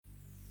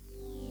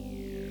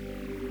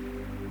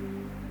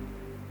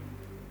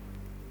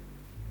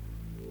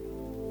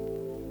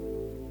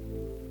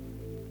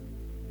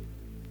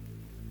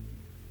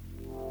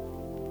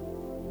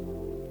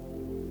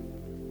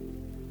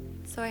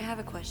So I have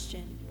a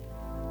question.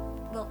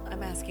 Well,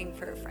 I'm asking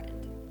for a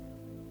friend.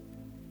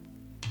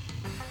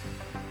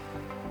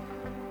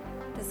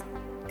 Does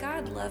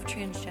God love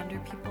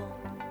transgender people?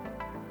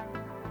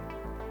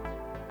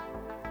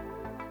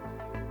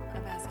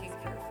 I'm asking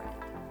for a friend.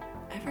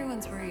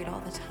 Everyone's worried all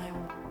the time.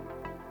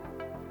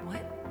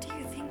 What do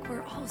you think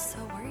we're all so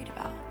worried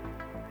about?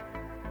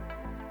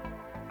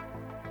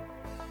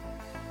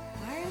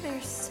 Why are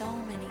there so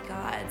many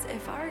gods?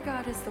 If our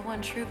God is the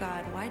one true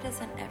God, why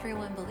doesn't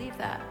everyone believe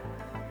that?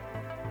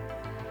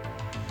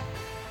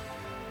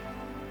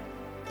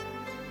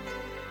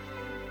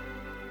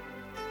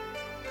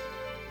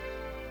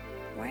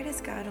 Why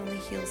does God only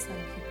heal some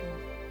people?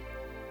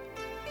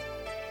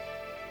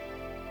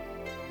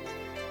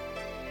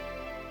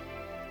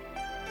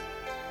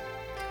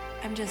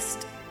 I'm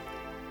just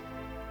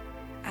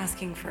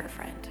asking for a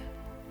friend.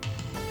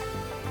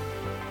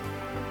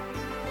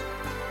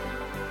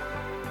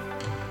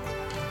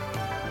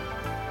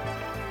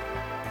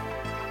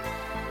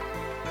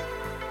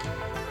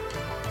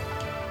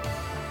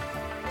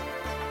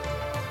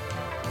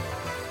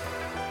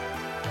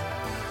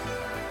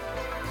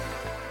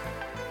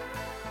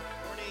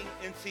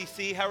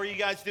 NCC, how are you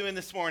guys doing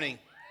this morning?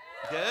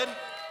 Good?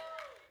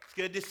 It's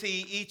good to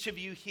see each of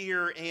you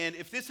here. And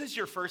if this is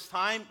your first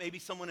time, maybe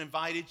someone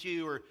invited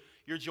you or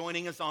you're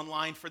joining us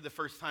online for the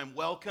first time,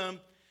 welcome.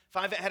 If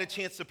I haven't had a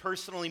chance to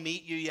personally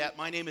meet you yet,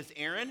 my name is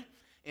Aaron,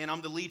 and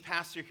I'm the lead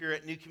pastor here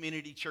at New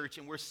Community Church,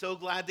 and we're so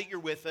glad that you're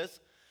with us.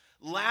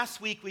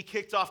 Last week, we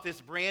kicked off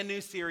this brand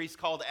new series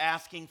called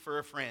Asking for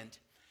a Friend.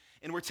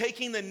 And we're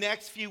taking the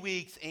next few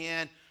weeks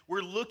and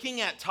we're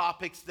looking at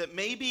topics that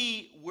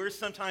maybe we're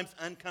sometimes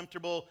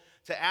uncomfortable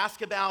to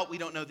ask about, we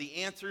don't know the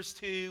answers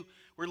to.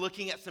 We're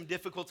looking at some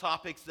difficult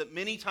topics that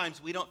many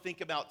times we don't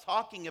think about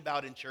talking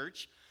about in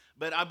church,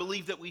 but I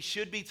believe that we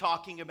should be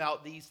talking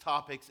about these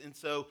topics. And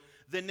so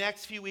the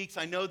next few weeks,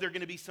 I know there are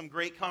going to be some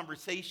great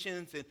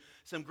conversations and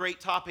some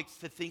great topics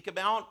to think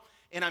about.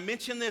 And I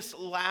mentioned this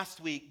last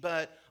week,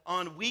 but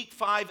on week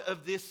 5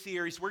 of this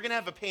series, we're going to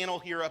have a panel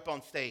here up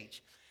on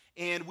stage.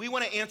 And we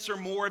want to answer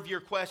more of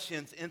your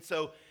questions. And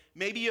so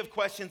maybe you have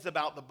questions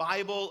about the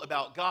Bible,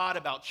 about God,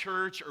 about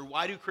church, or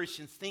why do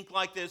Christians think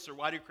like this, or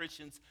why do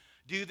Christians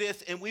do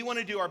this? And we want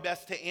to do our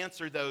best to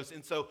answer those.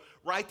 And so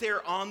right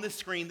there on the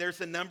screen,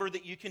 there's a number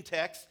that you can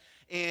text,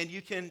 and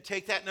you can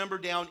take that number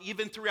down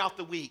even throughout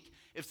the week.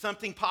 If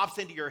something pops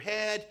into your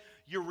head,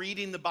 you're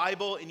reading the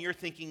Bible, and you're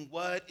thinking,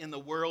 what in the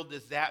world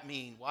does that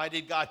mean? Why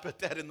did God put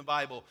that in the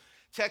Bible?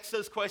 Text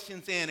those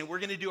questions in, and we're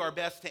going to do our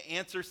best to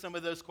answer some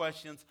of those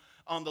questions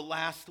on the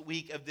last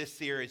week of this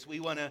series.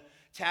 We want to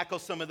tackle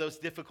some of those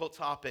difficult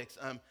topics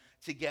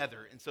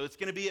together. And so it's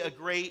going to be a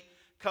great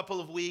couple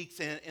of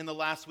weeks. And in the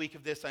last week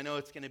of this, I know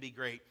it's going to be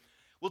great.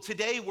 Well,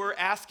 today we're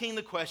asking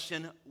the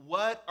question,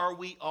 what are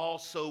we all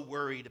so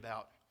worried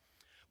about?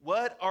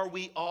 What are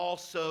we all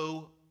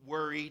so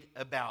worried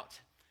about?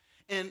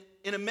 And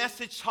in a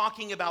message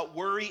talking about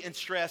worry and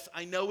stress,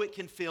 I know it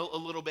can feel a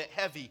little bit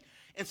heavy.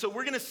 And so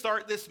we're going to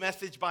start this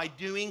message by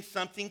doing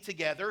something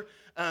together.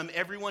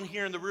 Everyone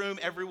here in the room,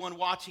 everyone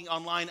watching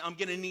online, I'm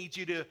going to need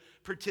you to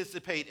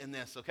participate in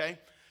this, okay?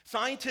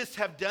 Scientists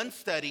have done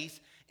studies,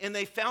 and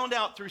they found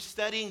out through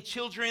studying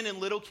children and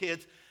little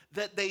kids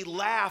that they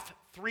laugh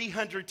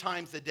 300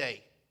 times a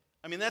day.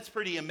 I mean, that's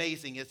pretty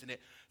amazing, isn't it?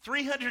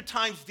 300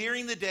 times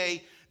during the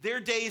day, their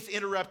day is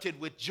interrupted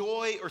with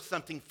joy or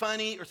something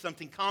funny or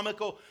something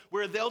comical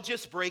where they'll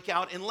just break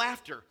out in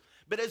laughter.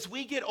 But as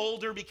we get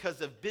older,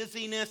 because of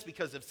busyness,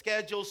 because of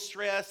schedules,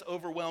 stress,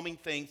 overwhelming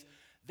things,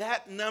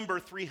 that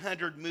number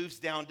 300 moves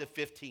down to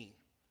 15.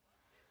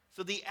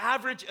 So the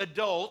average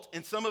adult,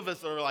 and some of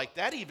us are like,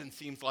 that even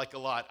seems like a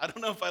lot. I don't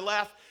know if I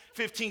laugh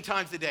 15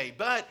 times a day,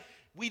 but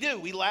we do.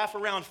 We laugh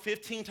around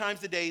 15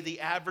 times a day,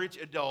 the average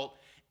adult.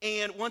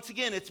 And once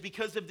again, it's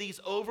because of these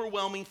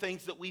overwhelming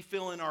things that we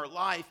feel in our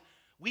life,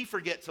 we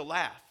forget to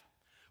laugh.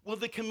 Well,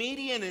 the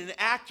comedian and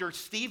actor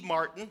Steve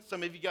Martin,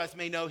 some of you guys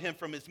may know him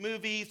from his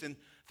movies and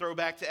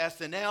throwback to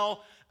SNL,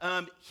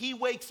 he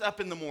wakes up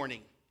in the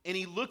morning and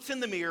he looks in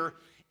the mirror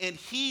and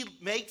he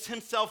makes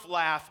himself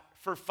laugh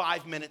for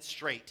 5 minutes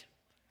straight.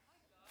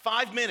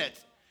 5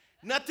 minutes.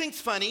 Nothing's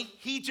funny.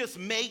 He just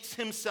makes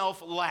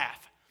himself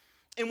laugh.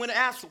 And when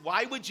asked,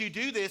 why would you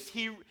do this?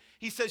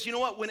 He says, you know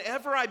what?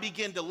 Whenever I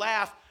begin to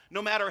laugh,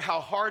 no matter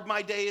how hard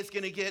my day is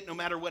going to get, no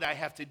matter what I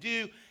have to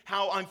do,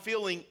 how I'm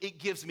feeling, it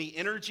gives me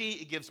energy.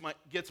 It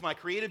gets my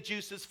creative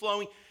juices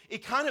flowing.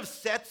 It kind of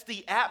sets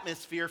the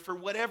atmosphere for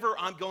whatever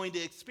I'm going to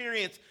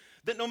experience,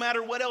 that no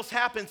matter what else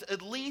happens,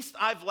 at least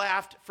I've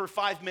laughed for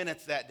 5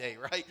 minutes that day,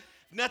 right?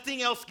 If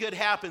nothing else good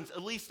happens,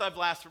 at least I've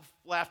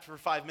laughed for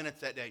 5 minutes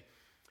that day.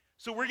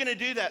 So we're going to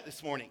do that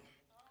this morning.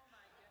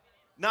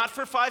 Not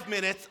for 5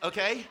 minutes,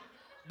 okay?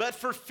 But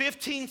for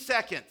 15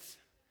 seconds.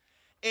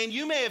 And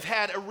you may have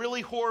had a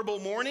really horrible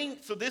morning,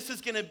 so this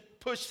is going to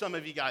push some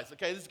of you guys,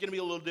 okay? This is going to be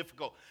a little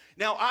difficult.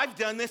 Now, I've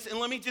done this, and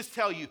let me just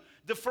tell you,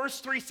 the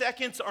first 3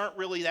 seconds aren't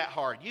really that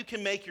hard. You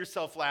can make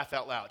yourself laugh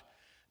out loud.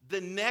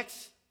 The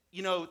next,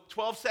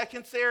 12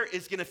 seconds there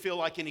is going to feel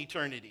like an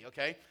eternity,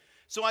 okay?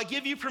 So I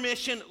give you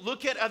permission,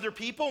 look at other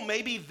people.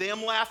 Maybe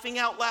them laughing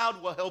out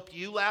loud will help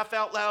you laugh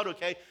out loud,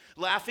 okay?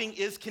 Laughing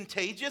is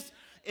contagious.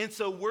 And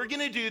so we're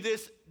gonna do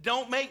this.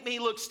 Don't make me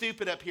look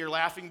stupid up here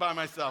laughing by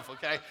myself,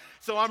 okay?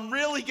 So I'm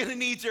really gonna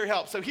need your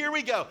help. So here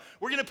we go.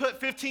 We're gonna put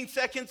 15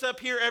 seconds up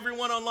here.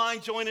 Everyone online,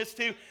 join us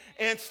too.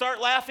 And start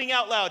laughing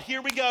out loud.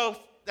 Here we go.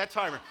 That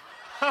timer.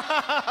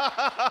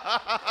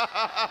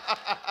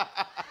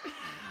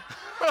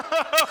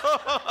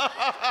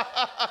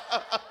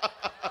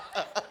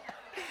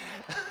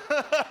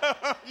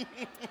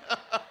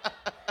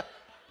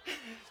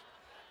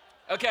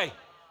 Okay,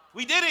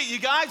 we did it, you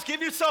guys.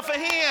 Give yourself a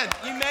hand.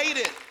 You made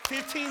it.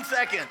 15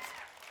 seconds.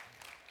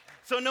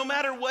 So no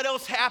matter what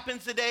else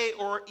happens today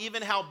or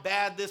even how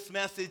bad this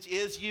message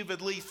is, you've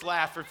at least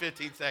laughed for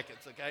 15 seconds,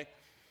 okay?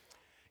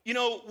 You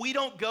know, we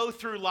don't go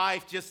through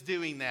life just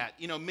doing that.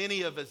 You know,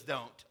 many of us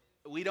don't.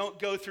 We don't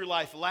go through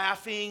life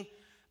laughing.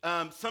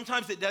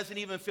 Sometimes it doesn't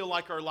even feel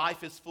like our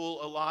life is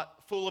full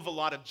of a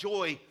lot of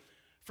joy.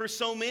 For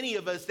so many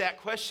of us, that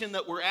question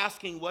that we're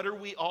asking, what are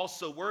we all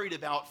so worried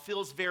about,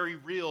 feels very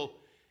real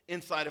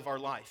inside of our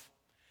life.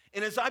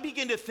 And as I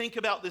begin to think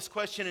about this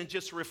question and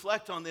just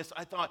reflect on this,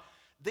 I thought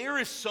there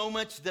is so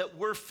much that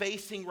we're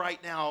facing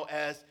right now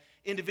as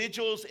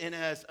individuals and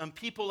as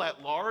people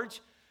at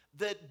large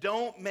that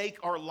don't make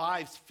our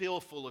lives feel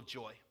full of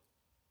joy.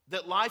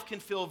 That life can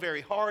feel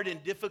very hard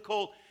and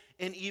difficult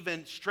and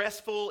even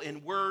stressful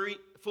and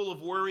full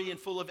of worry and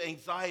full of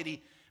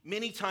anxiety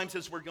many times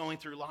as we're going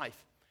through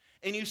life.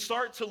 And you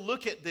start to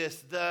look at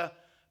this, the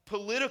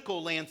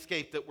political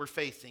landscape that we're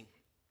facing.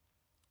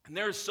 And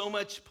there's so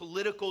much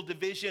political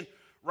division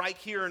right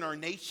here in our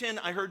nation.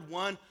 I heard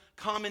one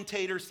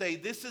commentator say,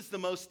 this is the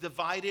most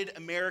divided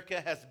America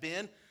has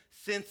been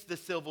since the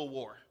Civil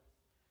War.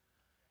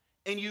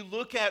 And you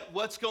look at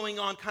what's going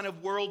on kind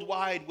of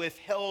worldwide with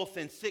health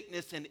and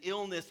sickness and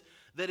illness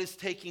that is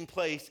taking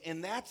place,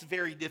 and that's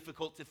very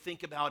difficult to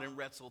think about and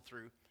wrestle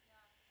through.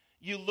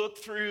 You look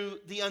through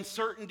the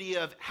uncertainty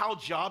of how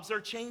jobs are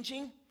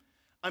changing.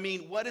 I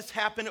mean, what has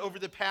happened over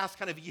the past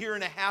kind of year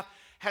and a half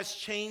has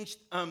changed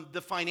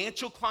the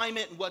financial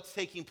climate and what's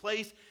taking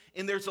place.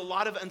 And there's a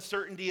lot of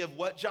uncertainty of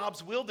what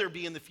jobs will there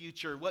be in the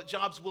future, what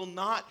jobs will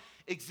not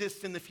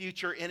exist in the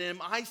future, and am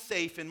I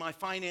safe in my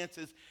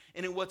finances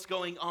and in what's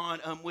going on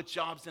with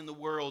jobs in the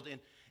world.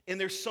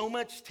 And there's so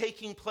much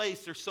taking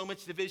place. There's so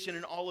much division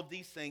in all of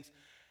these things.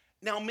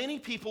 Now, many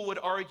people would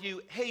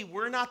argue, hey,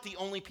 we're not the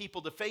only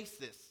people to face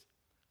this.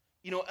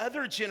 You know,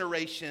 other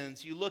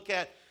generations, you look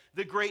at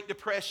the Great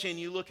Depression,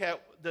 you look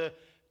at the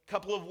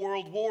couple of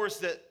world wars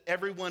that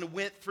everyone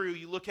went through,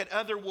 you look at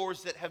other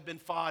wars that have been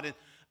fought, and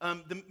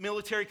the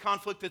military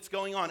conflict that's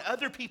going on.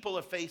 Other people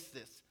have faced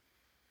this.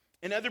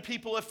 And other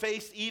people have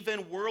faced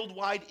even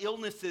worldwide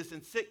illnesses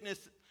and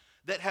sickness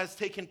that has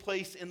taken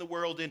place in the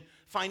world, and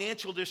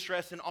financial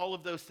distress and all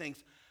of those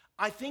things.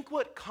 I think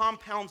what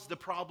compounds the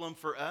problem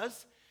for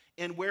us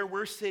and where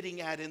we're sitting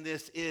at in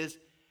this is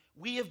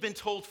we have been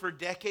told for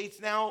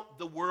decades now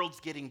the world's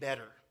getting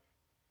better.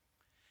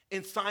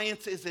 And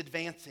science is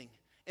advancing.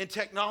 And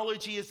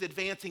technology is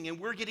advancing. And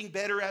we're getting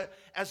better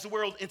as the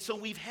world. And so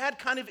we've had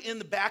kind of in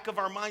the back of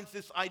our minds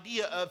this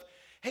idea of,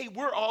 hey,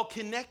 we're all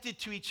connected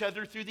to each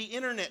other through the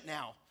internet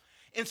now.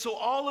 And so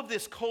all of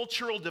this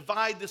cultural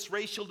divide, this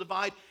racial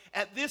divide,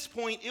 at this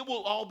point, it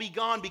will all be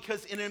gone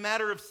because in a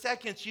matter of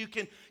seconds, you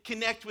can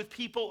connect with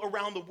people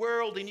around the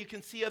world and you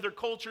can see other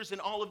cultures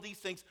and all of these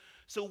things.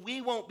 So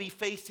we won't be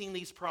facing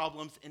these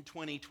problems in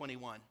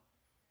 2021.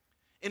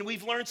 And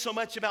we've learned so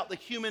much about the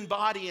human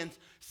body and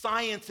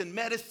science and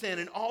medicine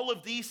and all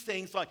of these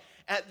things. Like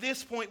at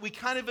this point, we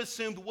kind of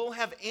assumed we'll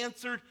have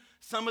answered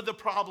some of the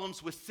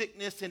problems with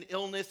sickness and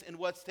illness and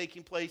what's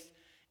taking place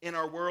in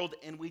our world,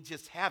 and we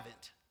just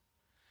haven't.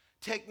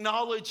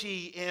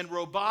 Technology and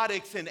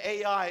robotics and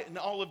AI and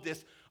all of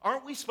this,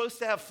 aren't we supposed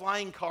to have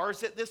flying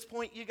cars at this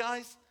point, you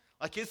guys?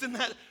 Like, isn't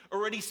that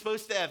already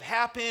supposed to have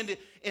happened?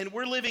 And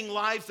we're living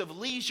lives of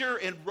leisure,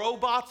 and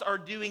robots are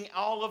doing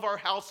all of our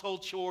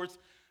household chores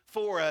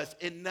for us,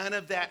 and none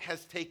of that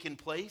has taken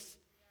place.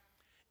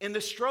 And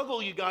the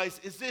struggle, you guys,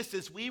 is this,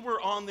 is we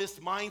were on this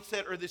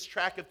mindset or this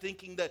track of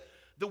thinking that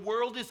the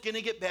world is going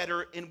to get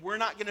better, and we're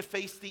not going to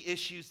face the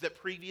issues that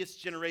previous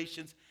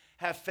generations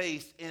have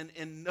faced, and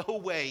in no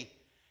way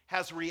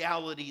has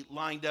reality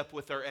lined up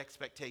with our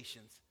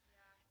expectations.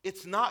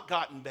 It's not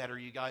gotten better,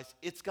 you guys.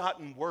 It's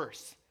gotten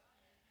worse.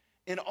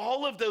 And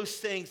all of those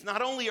things,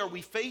 not only are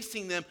we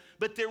facing them,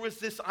 but there was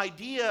this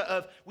idea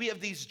of we have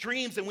these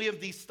dreams and we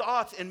have these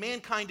thoughts and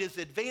mankind is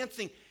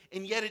advancing,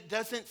 and yet it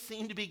doesn't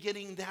seem to be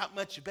getting that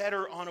much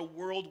better on a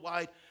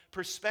worldwide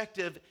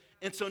perspective.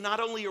 And so not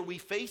only are we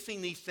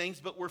facing these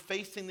things, but we're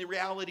facing the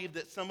reality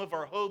that some of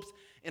our hopes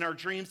and our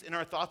dreams and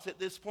our thoughts at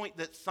this point,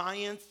 that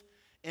science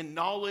and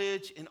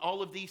knowledge and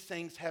all of these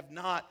things have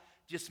not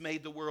just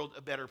made the world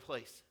a better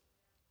place.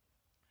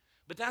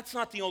 But that's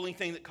not the only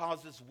thing that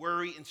causes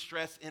worry and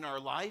stress in our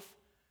life.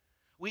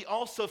 We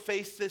also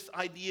face this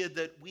idea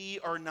that we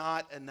are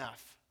not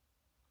enough.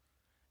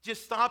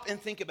 Just stop and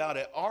think about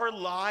it. Our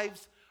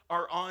lives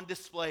are on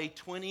display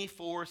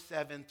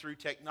 24/7 through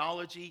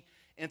technology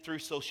and through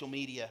social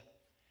media.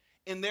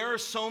 And there are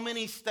so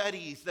many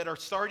studies that are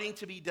starting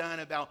to be done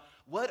about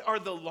what are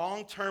the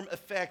long-term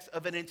effects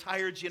of an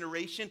entire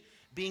generation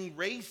being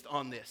raised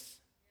on this.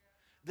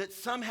 That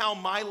somehow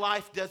my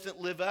life doesn't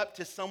live up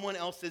to someone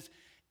else's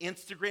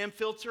Instagram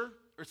filter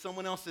or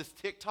someone else's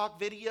TikTok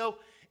video.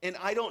 And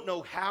I don't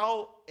know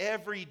how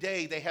every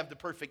day they have the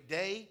perfect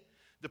day,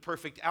 the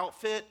perfect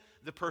outfit,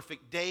 the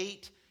perfect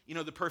date,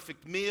 the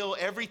perfect meal.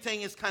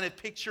 Everything is kind of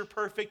picture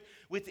perfect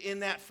within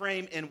that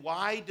frame. And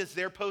why does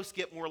their post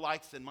get more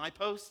likes than my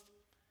post?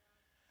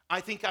 I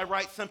think I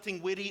write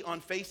something witty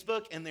on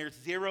Facebook and there's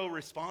 0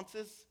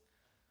 responses.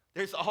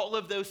 There's all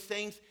of those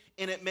things,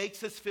 and it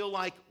makes us feel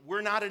like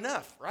we're not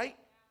enough, right?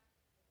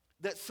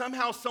 That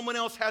somehow someone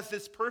else has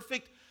this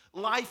perfect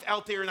life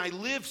out there, and I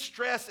live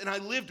stressed and I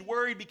lived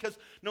worried because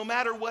no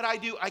matter what I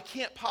do, I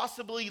can't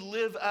possibly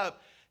live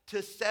up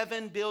to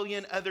 7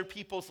 billion other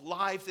people's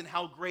lives and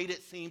how great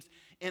it seems,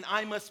 and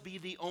I must be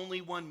the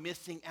only one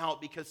missing out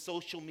because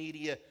social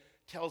media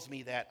tells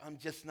me that I'm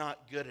just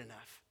not good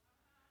enough.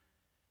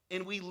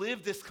 And we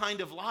live this kind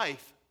of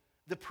life.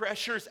 The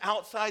pressures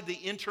outside,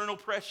 the internal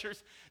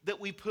pressures that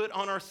we put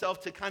on ourselves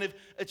to kind of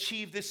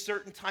achieve this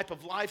certain type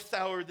of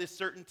lifestyle or this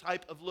certain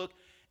type of look.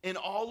 And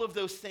all of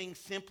those things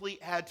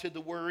simply add to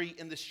the worry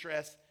and the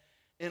stress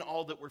and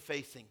all that we're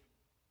facing.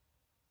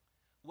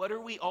 What are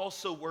we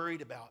also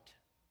worried about?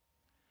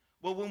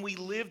 Well, when we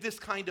live this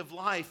kind of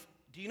life,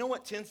 do you know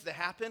what tends to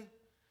happen?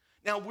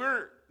 Now,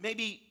 we're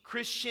maybe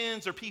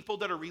Christians or people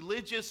that are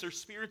religious or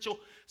spiritual,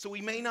 so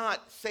we may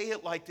not say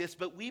it like this,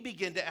 but we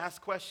begin to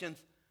ask questions.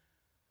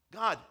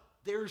 God,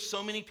 there are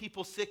so many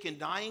people sick and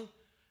dying.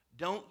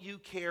 Don't you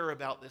care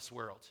about this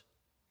world?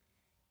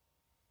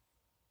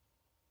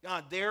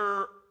 God,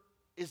 there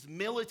is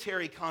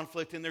military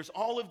conflict and there's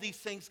all of these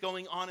things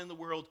going on in the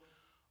world.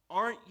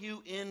 Aren't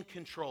you in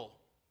control?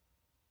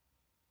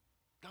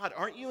 God,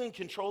 aren't you in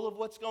control of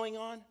what's going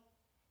on?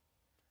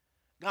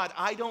 God,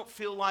 I don't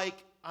feel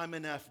like I'm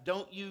enough.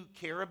 Don't you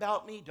care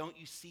about me? Don't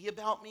you see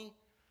about me?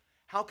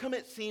 How come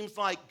it seems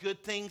like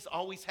good things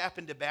always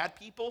happen to bad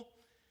people?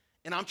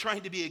 And I'm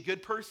trying to be a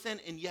good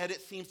person, and yet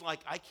it seems like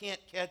I can't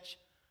catch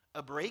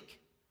a break.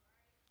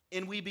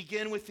 And we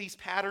begin with these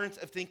patterns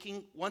of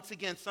thinking, once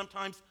again,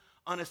 sometimes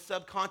on a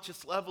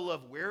subconscious level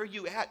of, where are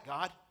you at,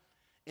 God?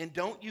 And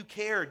don't you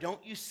care?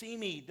 Don't you see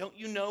me? Don't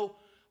you know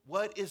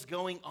what is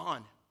going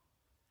on?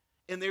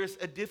 And there's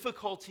a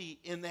difficulty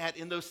in that,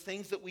 in those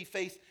things that we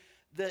face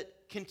that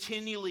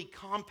continually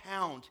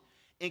compound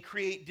and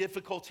create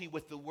difficulty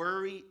with the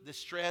worry, the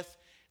stress,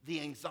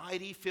 the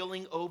anxiety,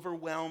 feeling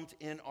overwhelmed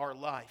in our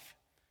life.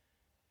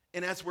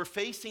 And as we're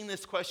facing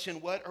this question,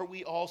 what are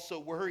we also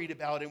worried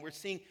about? And we're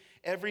seeing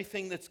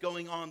everything that's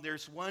going on,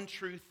 there's one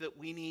truth that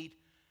we need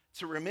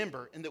to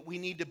remember and that we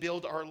need to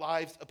build our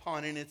lives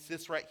upon, and it's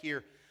this right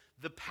here.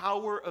 The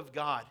power of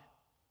God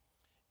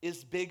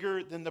is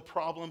bigger than the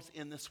problems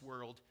in this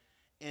world,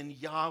 and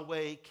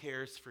Yahweh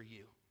cares for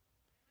you.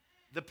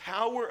 The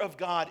power of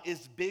God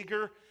is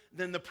bigger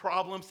than the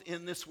problems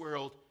in this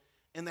world.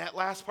 And that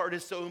last part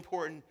is so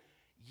important.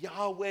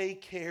 Yahweh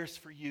cares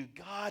for you.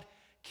 God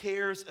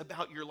cares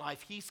about your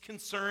life. He's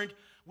concerned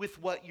with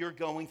what you're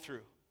going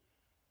through.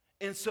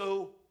 And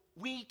so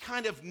we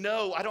kind of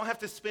know, I don't have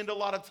to spend a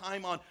lot of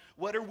time on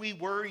what are we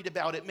worried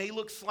about. It may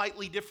look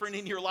slightly different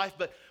in your life,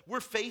 but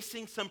we're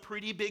facing some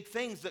pretty big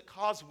things that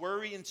cause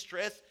worry and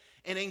stress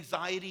and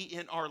anxiety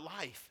in our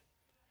life.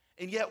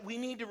 And yet we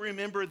need to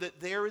remember that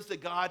there is a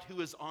God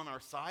who is on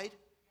our side.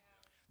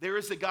 There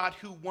is a God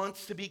who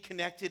wants to be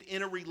connected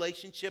in a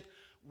relationship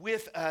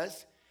with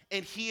us.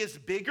 And he is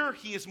bigger,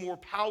 he is more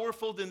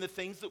powerful than the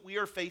things that we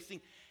are facing.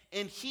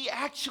 And he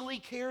actually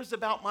cares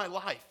about my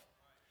life.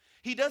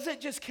 He doesn't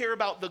just care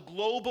about the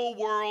global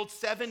world,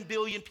 7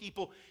 billion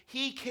people.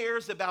 He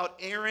cares about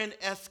Aaron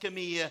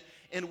Escamilla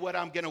and what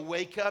I'm going to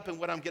wake up and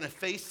what I'm going to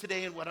face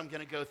today and what I'm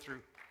going to go through.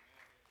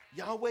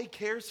 Yahweh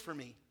cares for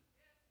me.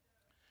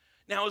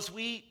 Now, as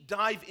we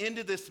dive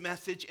into this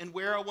message, and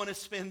where I want to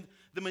spend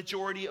the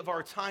majority of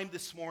our time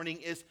this morning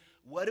is,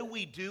 what do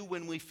we do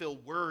when we feel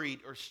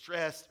worried or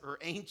stressed or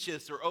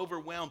anxious or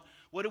overwhelmed?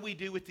 What do we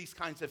do with these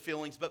kinds of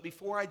feelings? But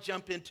before I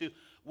jump into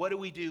what do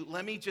we do,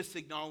 let me just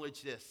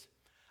acknowledge this.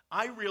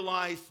 I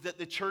realize that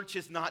the church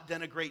has not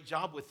done a great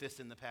job with this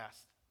in the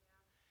past.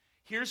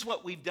 Here's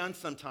what we've done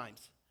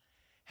sometimes.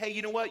 Hey,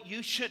 you know what?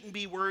 You shouldn't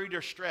be worried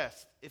or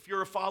stressed if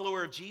you're a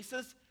follower of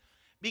Jesus,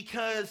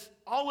 because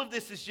all of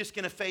this is just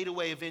going to fade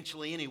away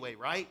eventually anyway,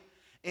 right?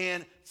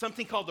 And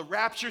something called the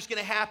rapture is going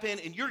to happen,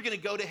 and you're going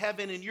to go to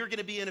heaven, and you're going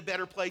to be in a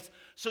better place.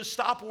 So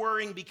stop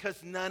worrying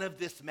because none of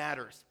this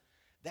matters.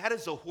 That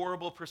is a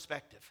horrible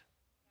perspective.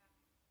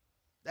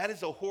 That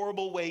is a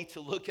horrible way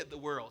to look at the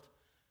world.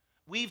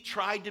 We've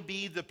tried to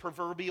be the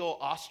proverbial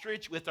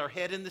ostrich with our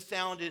head in the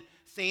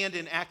sand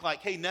and act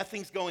like, hey,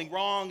 nothing's going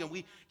wrong, and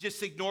we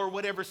just ignore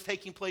whatever's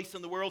taking place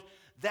in the world.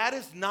 That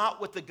is not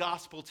what the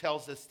gospel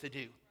tells us to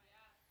do.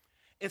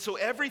 And so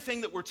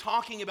everything that we're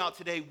talking about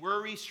today,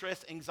 worry,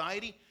 stress,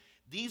 anxiety,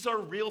 these are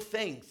real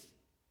things.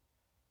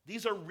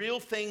 These are real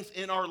things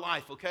in our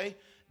life, okay?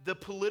 The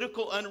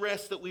political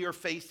unrest that we are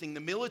facing, the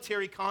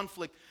military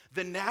conflict,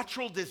 the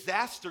natural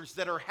disasters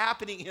that are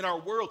happening in our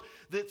world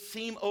that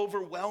seem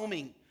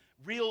overwhelming,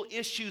 real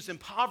issues and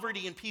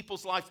poverty in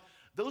people's lives,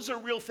 those are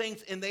real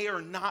things, and they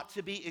are not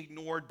to be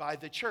ignored by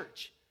the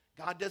church.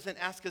 God doesn't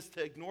ask us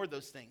to ignore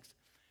those things.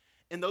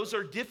 And those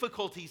are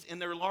difficulties,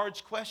 and they're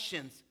large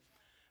questions.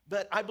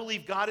 But I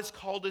believe God has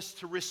called us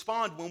to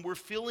respond when we're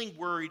feeling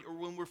worried or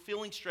when we're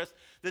feeling stressed,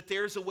 that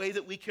there's a way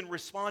that we can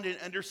respond and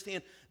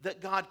understand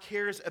that God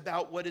cares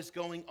about what is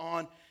going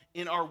on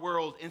in our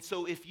world. And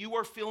so if you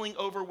are feeling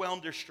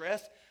overwhelmed or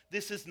stressed,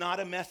 this is not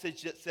a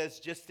message that says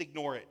just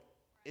ignore it.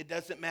 It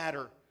doesn't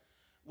matter.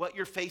 What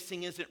you're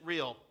facing isn't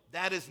real.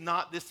 That is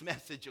not this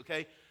message,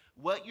 okay?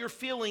 What you're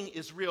feeling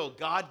is real.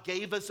 God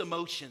gave us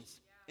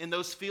emotions, and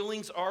those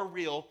feelings are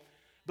real.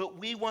 But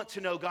we want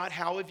to know, God,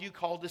 how have you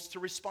called us to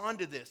respond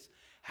to this?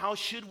 How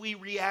should we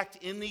react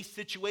in these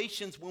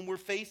situations when we're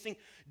facing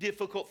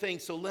difficult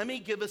things? So let me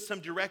give us some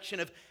direction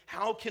of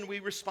how can we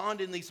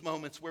respond in these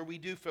moments where we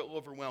do feel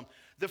overwhelmed.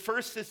 The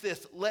first is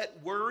this: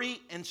 let worry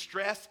and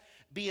stress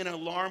be an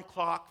alarm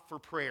clock for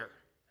prayer.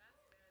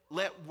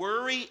 Let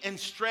worry and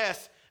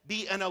stress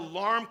be an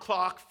alarm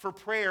clock for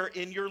prayer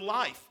in your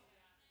life.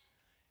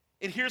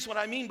 And here's what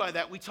I mean by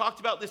that. We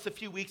talked about this a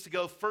few weeks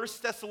ago. 1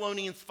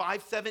 Thessalonians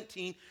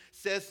 5:17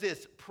 says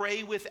this: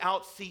 pray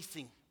without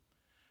ceasing.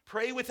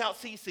 Pray without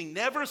ceasing.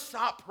 Never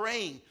stop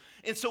praying.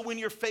 And so when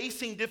you're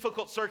facing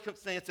difficult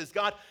circumstances,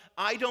 God,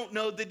 I don't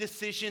know the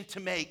decision to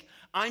make.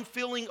 I'm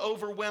feeling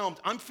overwhelmed.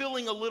 I'm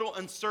feeling a little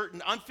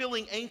uncertain. I'm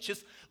feeling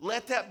anxious.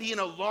 Let that be an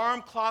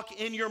alarm clock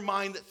in your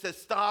mind that says,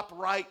 stop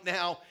right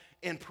now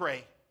and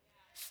pray.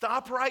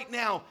 Stop right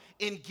now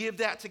and give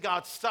that to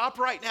God. Stop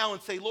right now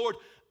and say, Lord,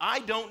 I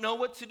don't know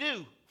what to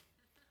do.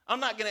 I'm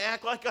not going to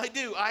act like I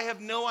do. I have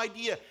no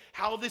idea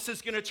how this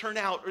is going to turn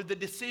out, or the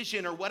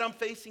decision, or what I'm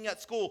facing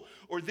at school,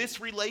 or this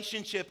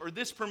relationship, or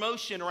this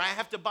promotion, or I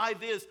have to buy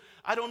this.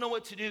 I don't know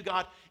what to do,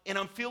 God, and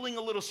I'm feeling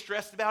a little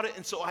stressed about it,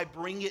 and so I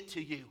bring it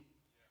to you.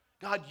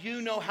 God,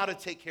 you know how to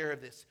take care of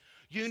this.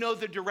 You know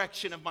the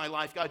direction of my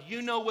life. God,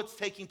 you know what's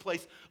taking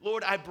place.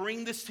 Lord, I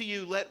bring this to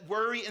you. Let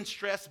worry and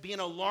stress be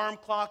an alarm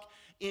clock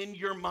in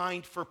your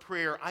mind for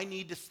prayer. I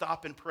need to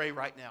stop and pray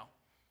right now.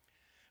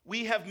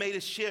 We have made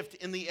a shift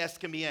in the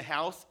Escamilla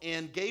house,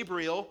 and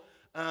Gabriel,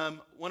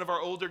 one of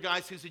our older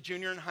guys who's a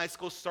junior in high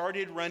school,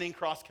 started running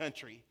cross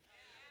country.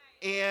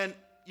 And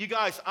you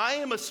guys, I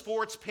am a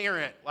sports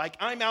parent. Like,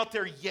 I'm out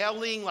there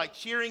yelling, like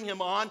cheering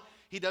him on.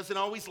 He doesn't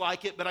always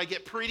like it, but I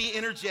get pretty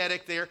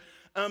energetic there.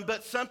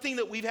 But something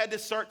that we've had to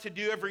start to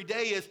do every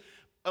day is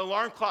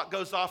alarm clock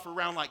goes off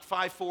around like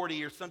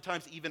 5:40 or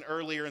sometimes even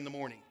earlier in the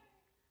morning.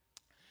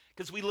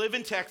 Because we live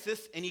in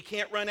Texas, and you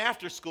can't run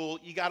after school.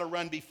 You got to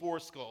run before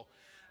school.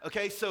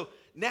 Okay, so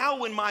now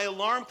when my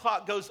alarm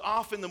clock goes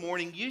off in the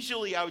morning,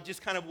 usually I would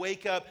just kind of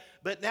wake up,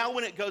 but now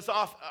when it goes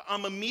off,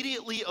 I'm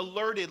immediately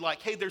alerted, like,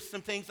 hey, there's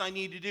some things I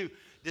need to do.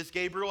 Does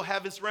Gabriel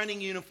have his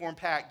running uniform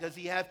packed? Does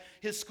he have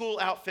his school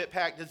outfit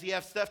packed? Does he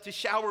have stuff to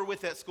shower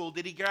with at school?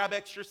 Did he grab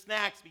extra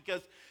snacks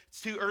because it's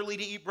too early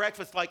to eat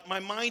breakfast? Like, my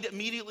mind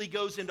immediately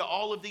goes into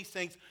all of these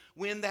things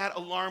when that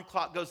alarm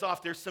clock goes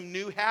off. There's some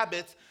new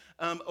habits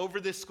over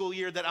this school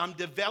year that I'm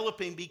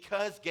developing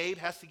because Gabe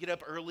has to get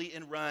up early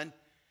and run.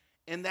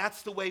 And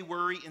that's the way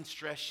worry and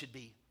stress should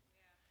be.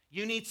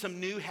 You need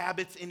some new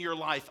habits in your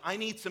life. I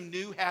need some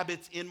new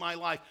habits in my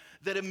life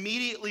that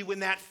immediately when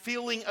that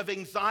feeling of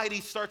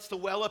anxiety starts to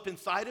well up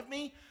inside of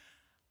me,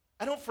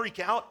 I don't freak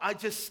out. I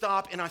just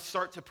stop and I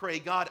start to pray.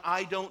 God,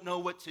 I don't know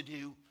what to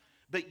do,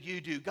 but you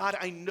do. God,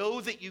 I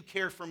know that you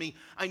care for me.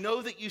 I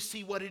know that you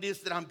see what it is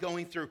that I'm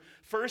going through.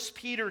 1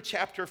 Peter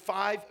chapter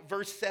 5,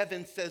 verse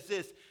 7 says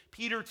this.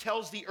 Peter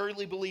tells the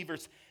early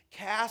believers,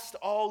 cast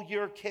all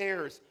your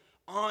cares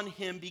on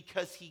him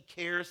because he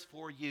cares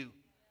for you.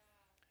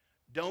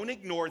 Don't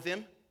ignore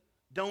them.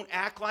 Don't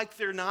act like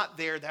they're not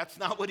there. That's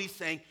not what he's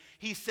saying.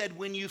 He said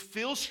when you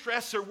feel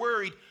stressed or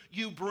worried,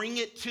 you bring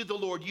it to the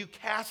Lord. You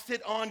cast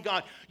it on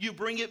God. You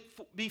bring it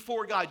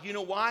before God. You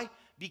know why?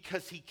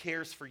 Because he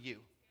cares for you.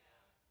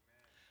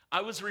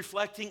 I was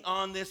reflecting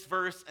on this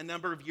verse a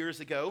number of years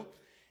ago,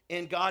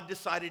 and God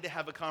decided to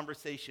have a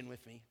conversation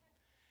with me.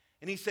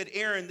 And he said,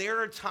 Aaron,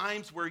 there are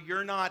times where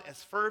you're not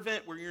as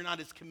fervent, where you're not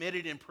as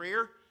committed in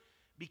prayer,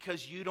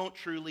 because you don't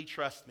truly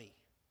trust me.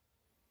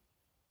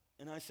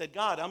 And I said,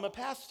 God, I'm a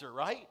pastor,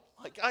 right?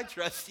 Like, I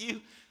trust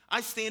you.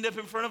 I stand up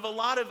in front of a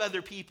lot of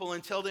other people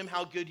and tell them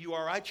how good you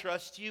are. I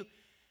trust you.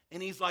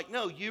 And he's like,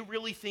 no, you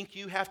really think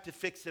you have to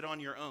fix it on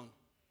your own.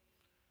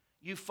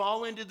 You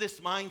fall into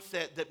this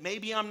mindset that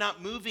maybe I'm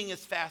not moving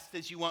as fast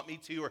as you want me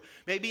to, or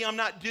maybe I'm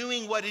not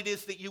doing what it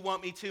is that you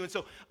want me to. And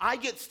so I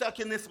get stuck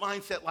in this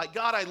mindset like,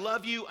 God, I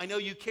love you. I know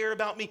you care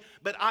about me,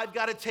 but I've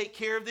got to take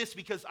care of this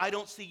because I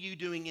don't see you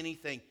doing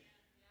anything.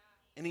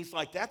 And he's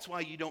like, that's why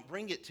you don't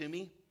bring it to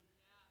me.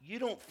 You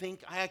don't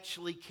think I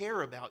actually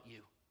care about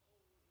you.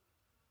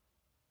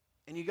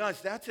 And you guys,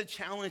 that's a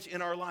challenge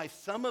in our life.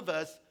 Some of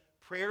us,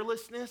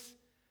 prayerlessness,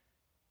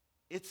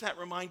 it's that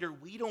reminder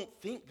we don't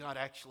think God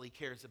actually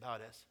cares about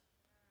us.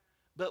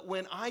 But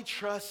when I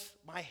trust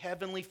my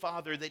Heavenly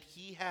Father that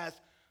He has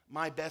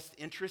my best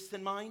interest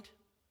in mind,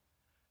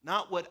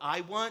 not what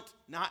I want,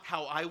 not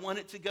how I want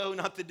it to go,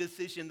 not the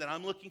decision that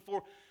I'm looking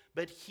for,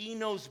 but He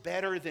knows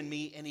better than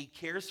me and He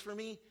cares for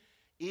me,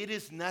 it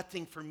is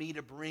nothing for me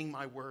to bring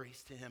my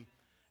worries to Him.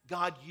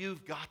 God,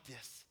 you've got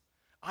this.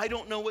 I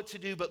don't know what to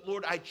do, but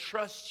Lord, I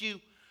trust you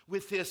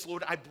with this.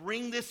 Lord, I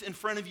bring this in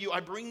front of you. I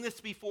bring this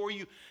before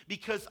you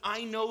because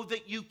I know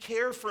that you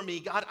care for me.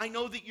 God, I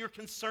know that you're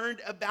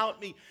concerned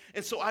about me.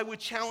 And so I would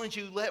challenge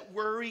you, let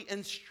worry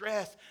and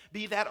stress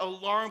be that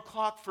alarm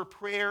clock for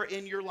prayer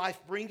in your life.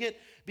 Bring it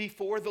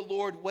before the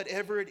Lord,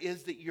 whatever it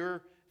is that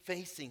you're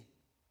facing.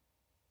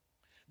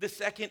 The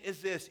second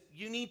is this: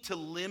 you need to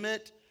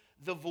limit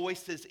the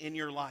voices in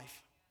your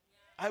life.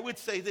 I would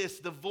say this: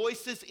 the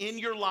voices in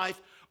your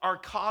life are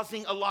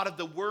causing a lot of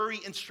the worry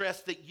and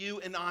stress that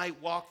you and I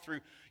walk through.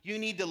 You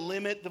need to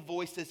limit the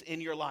voices in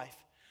your life.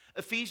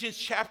 Ephesians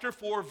chapter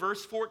 4,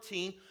 verse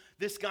 14,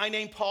 this guy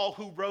named Paul,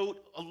 who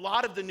wrote a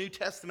lot of the New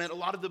Testament, a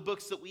lot of the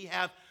books that we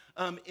have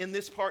in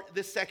this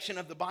section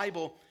of the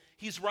Bible,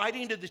 he's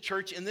writing to the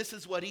church, and this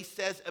is what he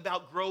says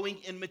about growing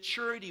in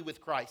maturity with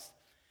Christ.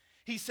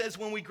 He says,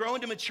 when we grow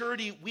into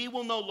maturity, we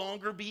will no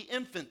longer be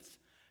infants,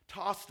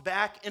 tossed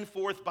back and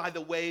forth by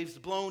the waves,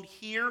 blown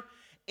here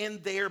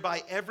and there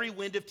by every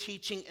wind of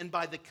teaching and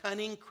by the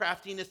cunning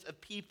craftiness of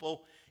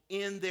people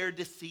in their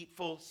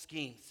deceitful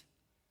schemes.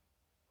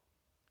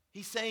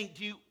 He's saying,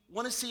 do you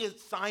want to see a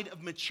sign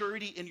of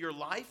maturity in your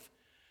life?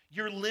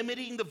 You're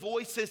limiting the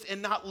voices and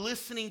not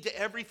listening to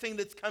everything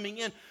that's coming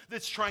in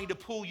that's trying to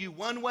pull you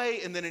one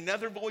way, and then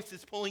another voice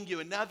is pulling you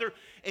another.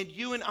 And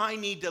you and I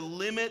need to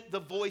limit the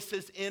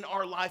voices in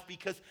our life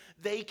because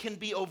they can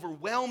be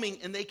overwhelming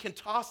and they can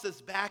toss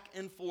us back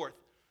and forth.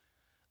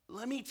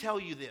 Let me tell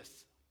you this.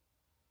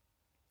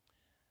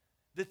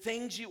 The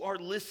things you are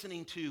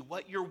listening to,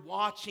 what you're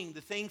watching, the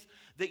things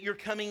that you're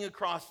coming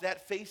across,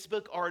 that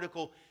Facebook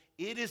article,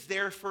 it is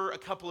there for a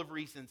couple of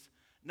reasons.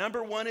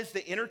 Number one is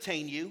to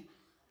entertain you.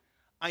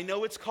 I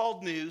know it's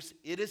called news.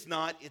 It is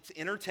not. It's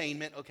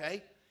entertainment,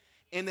 okay?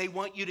 And they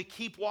want you to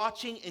keep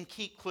watching and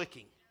keep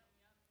clicking,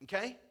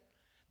 okay?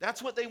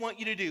 That's what they want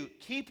you to do.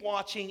 Keep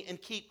watching and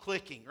keep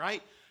clicking,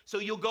 right? So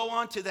you'll go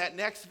on to that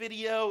next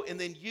video, and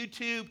then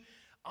YouTube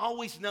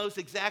always knows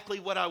exactly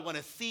what I want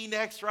to see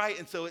next, right?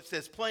 And so it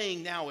says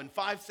playing now in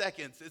 5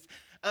 seconds. It's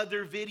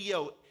other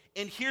video.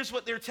 And here's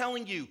what they're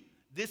telling you.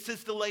 This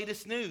is the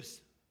latest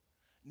news.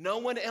 No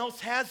one else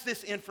has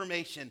this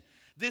information.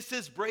 This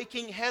is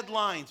breaking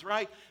headlines,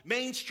 right?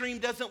 Mainstream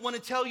doesn't want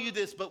to tell you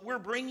this, but we're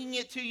bringing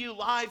it to you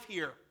live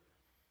here.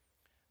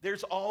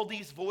 There's all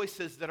these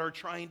voices that are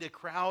trying to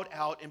crowd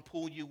out and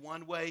pull you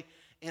one way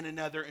and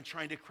another and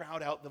trying to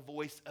crowd out the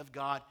voice of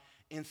God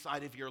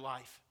inside of your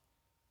life.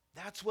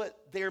 That's what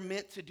they're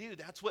meant to do.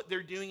 That's what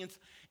they're doing.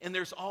 And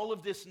there's all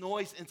of this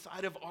noise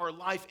inside of our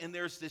life, and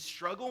there's this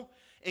struggle.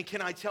 And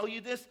can I tell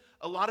you this?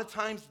 A lot of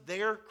times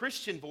they're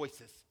Christian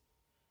voices.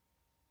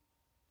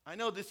 I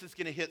know this is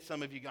going to hit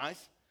some of you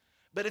guys,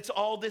 but it's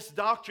all this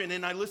doctrine,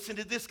 and I listen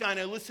to this guy, and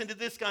I listen to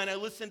this guy, and I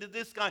listen to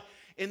this guy,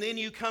 and then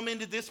you come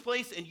into this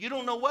place, and you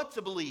don't know what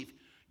to believe.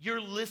 You're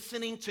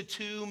listening to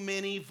too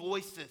many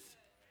voices.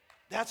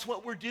 That's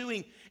what we're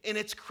doing, and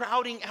it's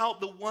crowding out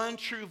the one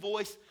true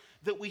voice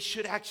that we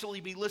should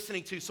actually be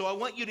listening to. So I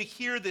want you to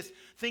hear this.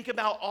 Think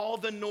about all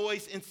the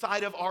noise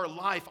inside of our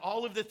life,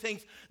 all of the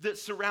things that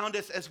surround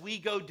us as we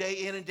go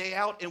day in and day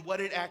out, and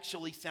what it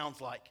actually sounds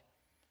like.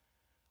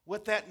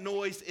 What that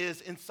noise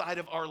is inside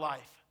of our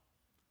life.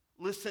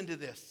 Listen to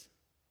this.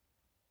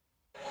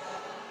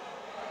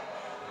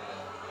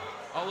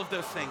 All of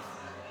those things.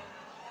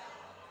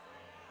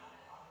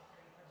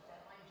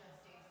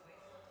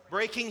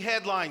 Breaking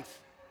headlines.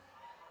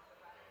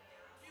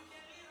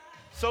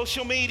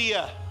 Social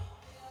media.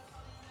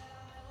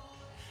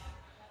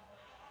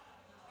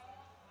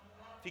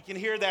 If you can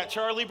hear that,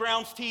 Charlie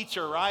Brown's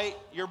teacher, right?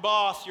 Your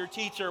boss, your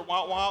teacher,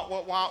 wah, wah,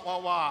 wah, wah,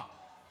 wah, wah.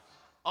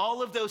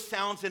 All of those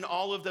sounds and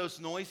all of those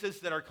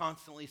noises that are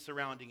constantly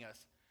surrounding us.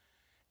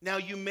 Now,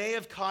 you may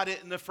have caught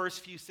it in the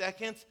first few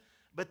seconds,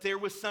 but there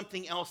was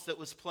something else that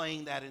was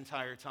playing that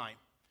entire time.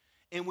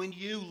 And when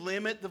you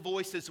limit the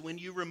voices, when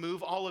you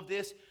remove all of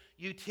this,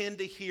 you tend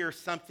to hear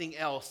something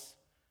else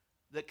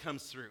that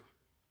comes through.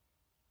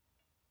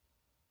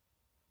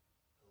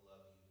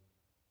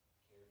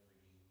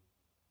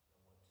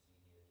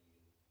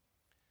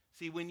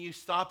 See, when you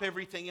stop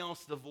everything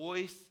else, the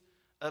voice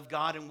of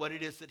God and what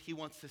it is that He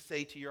wants to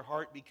say to your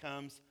heart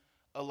becomes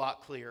a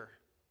lot clearer.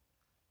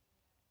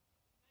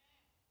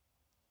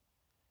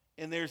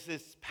 And there's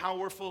this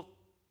powerful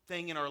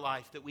thing in our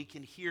life that we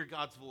can hear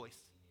God's voice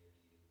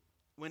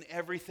when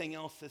everything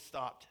else has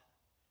stopped,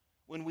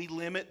 when we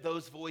limit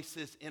those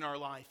voices in our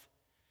life.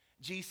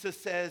 Jesus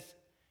says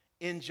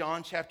in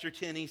John chapter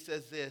 10, He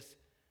says this,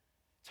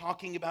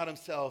 talking about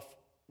Himself,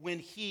 when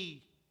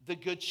He, the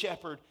good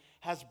shepherd,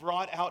 has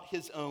brought out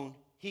His own,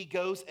 He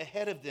goes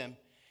ahead of them,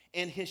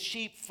 and His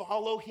sheep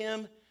follow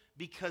Him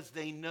because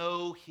they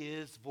know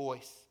His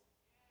voice.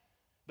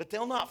 But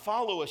they'll not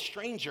follow a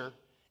stranger,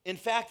 In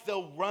fact,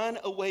 they'll run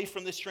away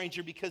from the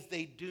stranger because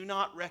they do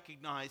not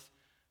recognize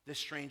the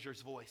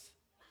stranger's voice.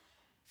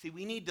 See,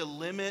 we need to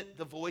limit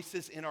the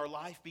voices in our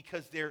life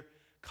because they're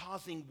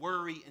causing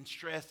worry and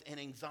stress and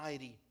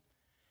anxiety.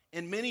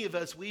 And many of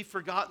us, we've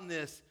forgotten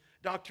this.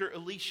 Dr.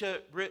 Alicia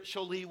Britt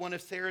Jolie, one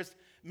of Sarah's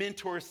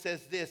mentors,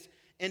 says this: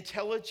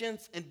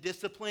 intelligence and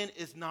discipline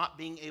is not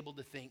being able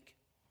to think.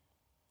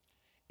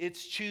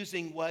 It's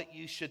choosing what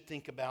you should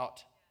think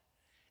about.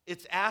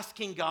 It's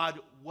asking God,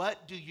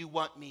 what do you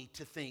want me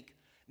to think?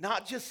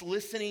 Not just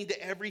listening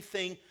to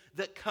everything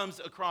that comes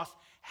across.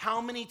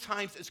 How many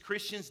times as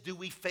Christians do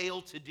we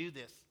fail to do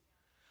this?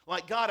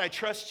 Like, God, I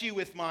trust you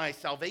with my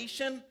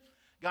salvation.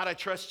 God, I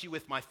trust you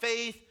with my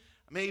faith.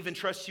 I may even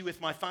trust you with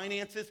my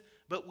finances.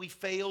 But we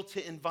fail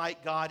to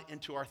invite God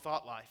into our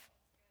thought life.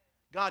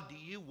 God, do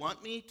you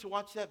want me to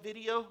watch that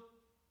video?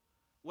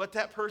 What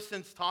that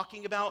person's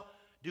talking about?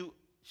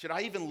 Should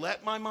I even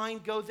let my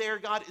mind go there,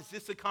 God? Is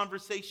this a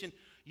conversation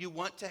you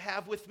want to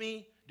have with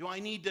me? Do I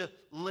need to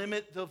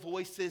limit the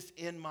voices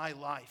in my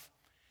life?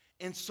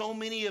 And so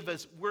many of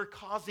us, we're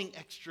causing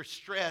extra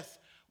stress,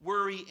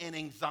 worry, and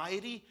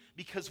anxiety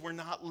because we're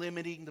not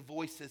limiting the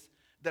voices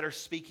that are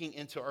speaking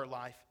into our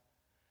life.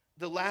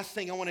 The last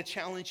thing I want to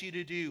challenge you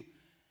to do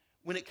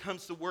when it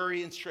comes to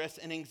worry and stress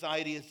and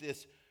anxiety is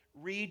this: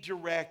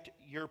 redirect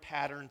your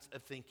patterns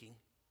of thinking.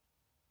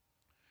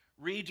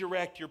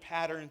 Redirect your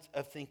patterns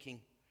of thinking.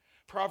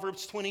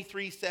 Proverbs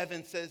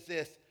 23:7 says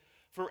this: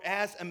 for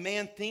as a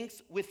man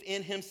thinks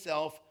within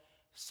himself,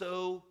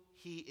 so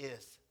he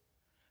is.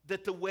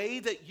 That the way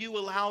that you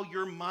allow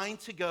your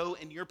mind to go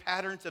and your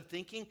patterns of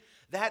thinking,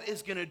 that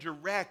is going to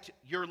direct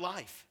your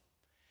life.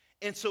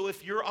 And so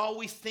if you're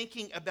always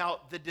thinking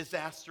about the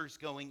disasters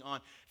going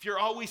on, if you're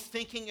always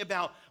thinking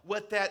about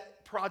what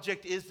that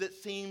project is that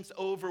seems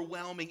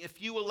overwhelming,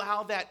 if you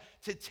allow that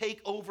to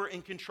take over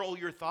and control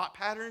your thought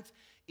patterns,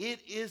 it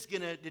is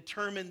going to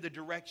determine the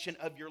direction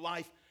of your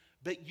life.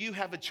 But you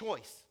have a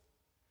choice.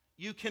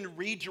 You can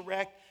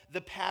redirect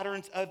the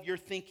patterns of your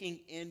thinking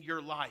in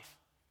your life.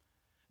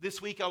 This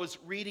week I was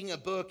reading a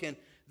book, and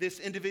this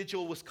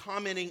individual was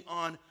commenting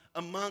on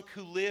a monk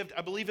who lived,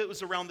 I believe it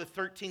was around the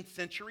 13th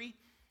century,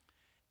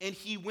 and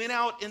he went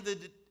out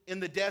in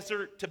the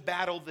desert to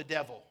battle the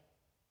devil.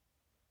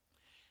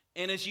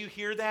 And as you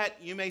hear that,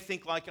 you may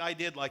think like I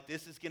did, like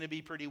this is going to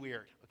be pretty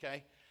weird,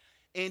 okay?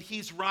 And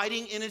he's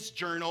writing in his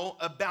journal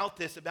about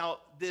this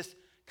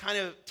kind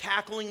of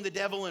tackling the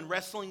devil and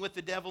wrestling with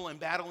the devil and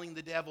battling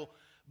the devil.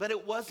 But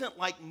it wasn't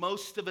like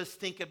most of us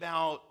think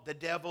about the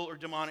devil or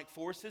demonic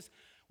forces.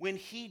 When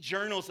he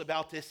journals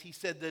about this, he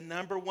said the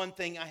number one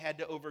thing I had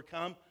to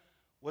overcome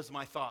was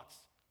my thoughts.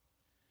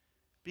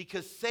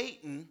 Because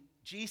Satan,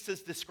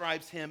 Jesus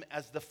describes him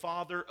as the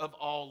father of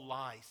all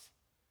lies.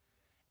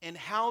 And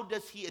how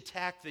does he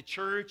attack the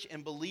church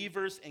and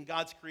believers and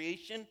God's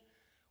creation?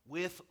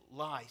 With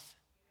lies.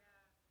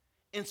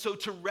 And so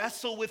to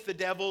wrestle with the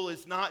devil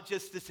is not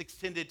just this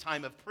extended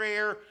time of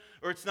prayer,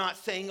 or it's not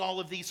saying all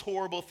of these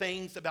horrible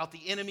things about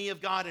the enemy of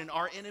God and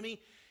our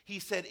enemy. He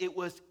said it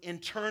was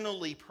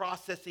internally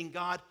processing,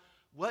 God,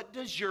 what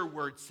does your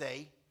word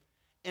say?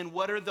 And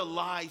what are the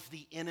lies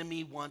the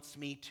enemy wants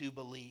me to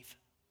believe?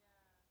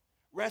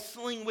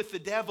 Wrestling with the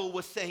devil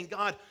was saying,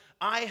 God,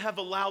 I have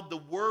allowed the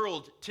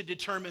world to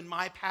determine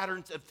my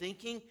patterns of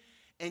thinking,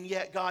 and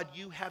yet, God,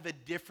 you have a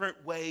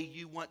different way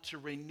you want to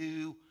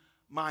renew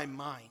my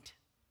mind.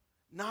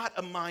 Not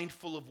a mind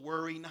full of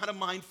worry, not a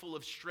mind full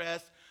of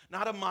stress,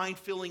 not a mind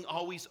feeling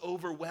always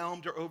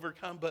overwhelmed or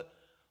overcome, but,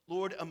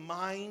 Lord, a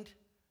mind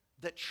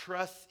that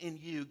trusts in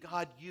you.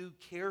 God, you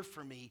care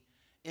for me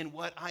in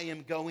what I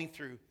am going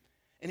through.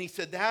 And he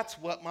said, that's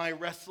what my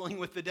wrestling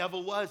with the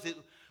devil was. It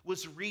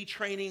was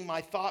retraining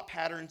my thought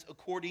patterns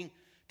according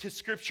to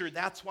Scripture.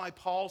 That's why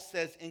Paul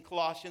says in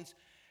Colossians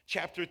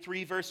chapter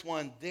 3, verse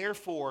 1,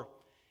 therefore,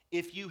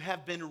 if you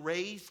have been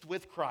raised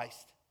with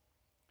Christ,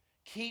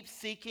 keep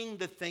seeking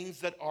the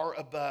things that are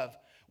above,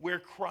 where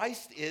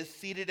Christ is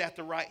seated at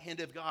the right hand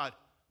of God.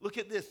 Look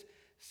at this.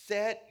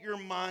 Set your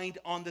mind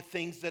on the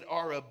things that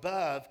are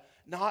above,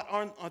 not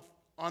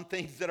on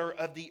things that are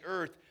of the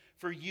earth,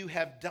 for you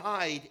have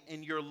died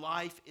and your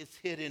life is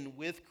hidden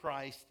with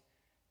Christ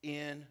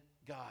in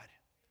God.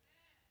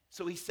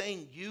 So he's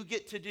saying you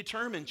get to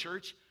determine,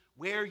 church,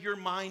 where your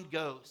mind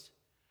goes.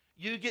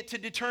 You get to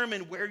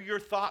determine where your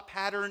thought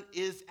pattern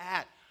is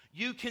at.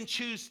 You can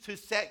choose to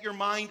set your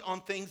mind on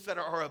things that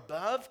are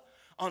above,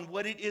 on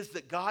what it is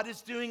that God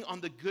is doing, on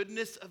the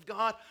goodness of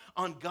God,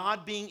 on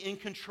God being in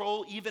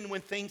control, even when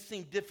things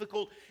seem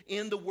difficult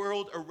in the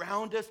world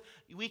around us.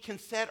 We can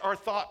set our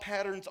thought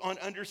patterns on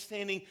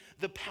understanding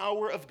the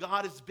power of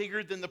God is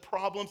bigger than the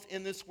problems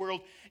in this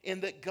world,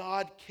 and that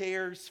God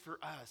cares for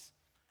us.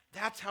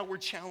 That's how we're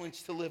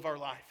challenged to live our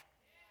life.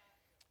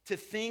 To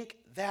think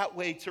that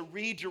way, to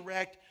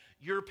redirect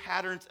your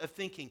patterns of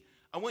thinking.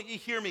 I want you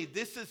to hear me.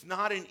 This is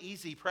not an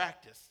easy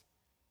practice.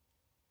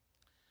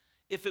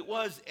 If it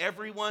was,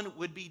 everyone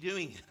would be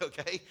doing it,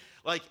 okay?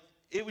 Like,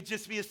 it would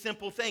just be a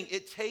simple thing.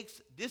 It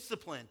takes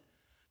discipline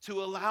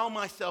to allow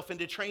myself and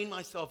to train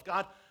myself.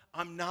 God,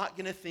 I'm not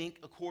going to think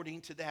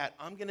according to that.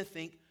 I'm going to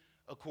think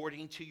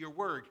according to your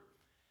word.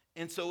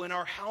 And so in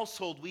our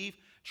household, we've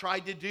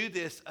tried to do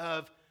this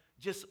of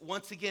just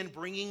once again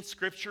bringing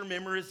scripture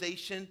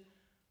memorization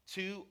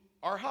to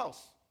our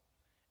house.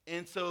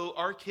 And so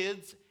our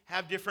kids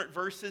have different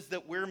verses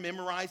that we're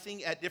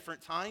memorizing at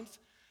different times.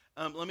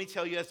 Let me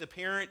tell you, as a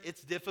parent,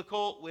 it's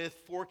difficult with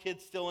 4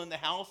 kids still in the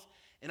house,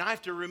 and I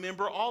have to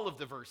remember all of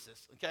the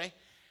verses, okay?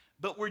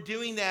 But we're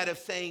doing that of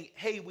saying,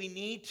 hey, we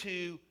need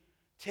to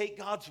take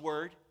God's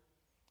word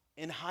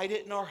and hide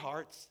it in our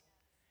hearts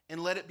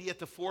and let it be at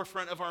the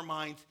forefront of our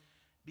minds,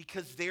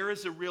 because there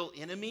is a real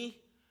enemy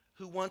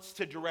who wants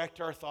to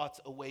direct our thoughts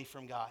away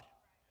from God.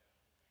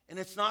 And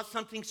it's not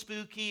something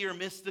spooky or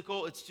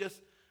mystical. It's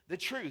just the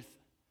truth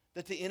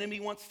that the enemy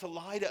wants to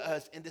lie to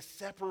us and to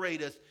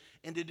separate us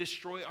and to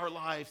destroy our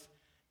lives.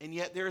 And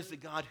yet there is a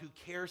God who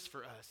cares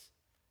for us,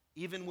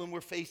 even when we're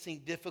facing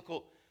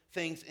difficult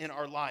things in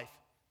our life.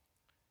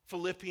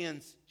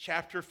 Philippians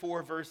chapter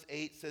 4, verse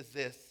 8 says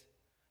this: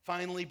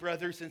 finally,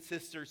 brothers and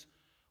sisters,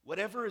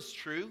 whatever is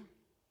true,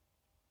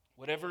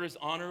 whatever is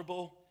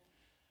honorable,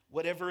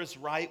 whatever is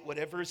right,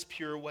 whatever is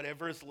pure,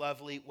 whatever is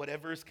lovely,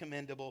 whatever is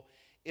commendable,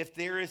 if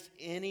there is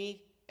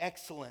any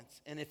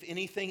excellence, and if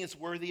anything is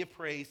worthy of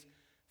praise,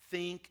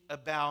 think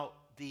about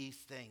these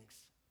things.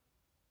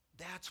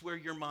 That's where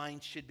your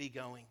mind should be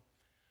going.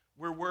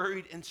 We're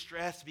worried and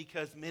stressed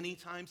because many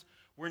times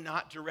we're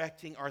not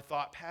directing our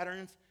thought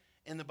patterns,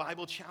 and the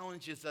Bible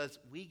challenges us.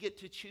 We get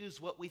to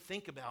choose what we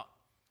think about.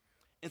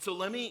 And so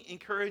let me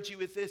encourage you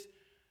with this.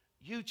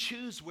 You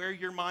choose where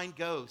your mind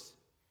goes.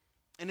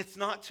 And it's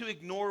not to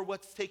ignore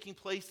what's taking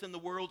place in the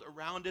world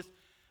around us,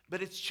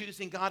 but it's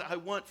choosing, God, I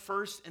want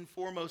first and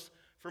foremost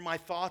for my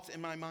thoughts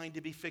and my mind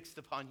to be fixed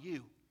upon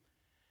you.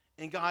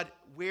 And God,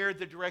 where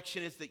the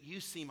direction is that you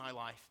see my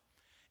life.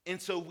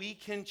 And so we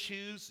can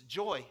choose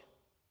joy.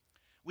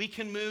 We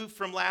can move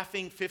from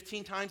laughing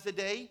 15 times a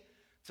day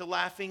to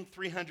laughing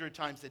 300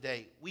 times a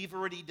day. We've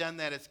already done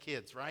that as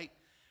kids, right?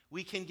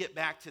 We can get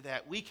back to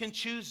that. We can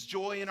choose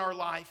joy in our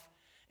life,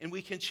 and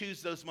we can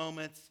choose those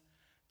moments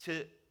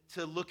to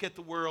look at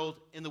the world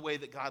in the way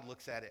that God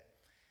looks at it.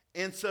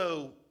 And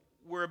so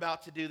we're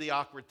about to do the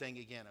awkward thing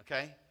again,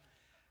 okay?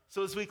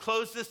 So as we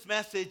close this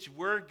message,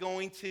 we're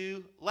going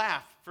to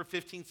laugh for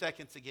 15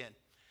 seconds again.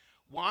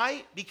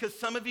 Why? Because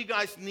some of you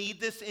guys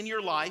need this in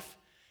your life,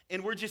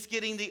 and we're just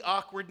getting the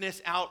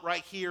awkwardness out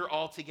right here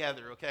all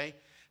together, okay?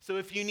 So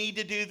if you need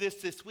to do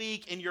this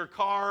week in your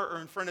car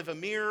or in front of a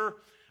mirror,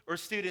 or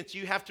students,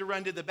 you have to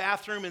run to the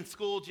bathroom in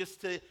school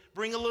just to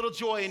bring a little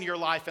joy in your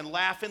life and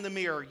laugh in the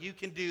mirror, you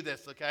can do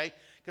this, okay?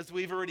 Because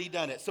we've already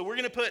done it. So we're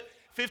going to put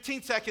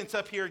 15 seconds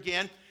up here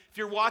again. If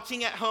you're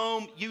watching at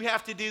home, you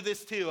have to do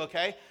this too,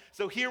 okay?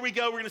 So here we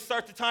go. We're going to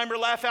start the timer.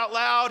 Laugh out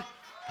loud.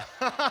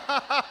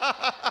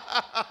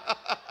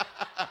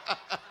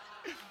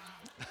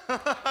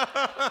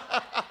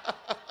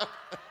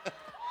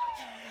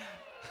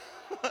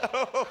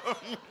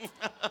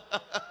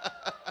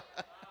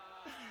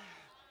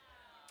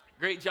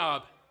 Great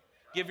job.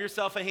 Give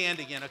yourself a hand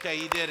again, okay?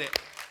 You did it.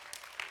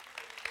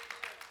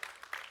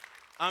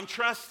 I'm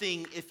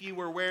trusting if you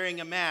were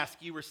wearing a mask,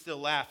 you were still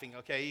laughing,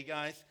 okay, you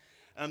guys?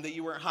 That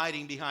you weren't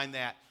hiding behind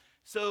that.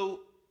 So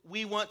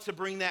we want to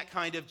bring that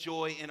kind of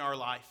joy in our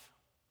life.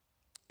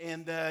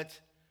 And that,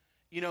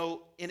 you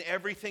know, in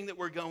everything that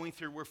we're going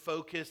through, we're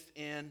focused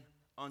in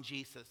on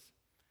Jesus.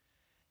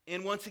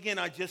 And once again,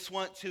 I just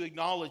want to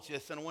acknowledge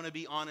this, and I want to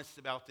be honest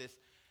about this.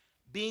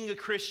 Being a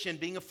Christian,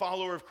 being a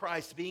follower of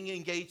Christ, being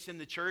engaged in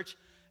the church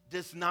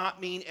does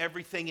not mean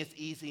everything is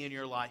easy in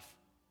your life.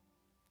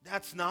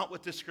 That's not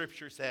what the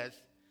scripture says.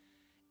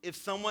 If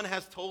someone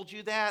has told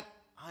you that,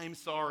 I'm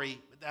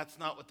sorry, but that's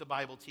not what the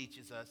Bible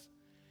teaches us.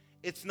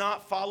 It's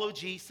not follow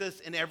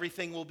Jesus and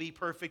everything will be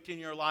perfect in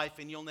your life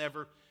and you'll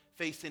never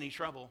face any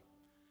trouble.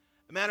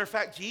 As a matter of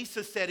fact,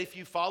 Jesus said if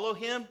you follow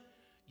him,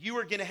 you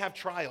are going to have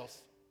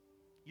trials.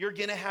 You're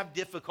going to have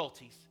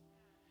difficulties.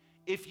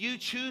 If you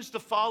choose to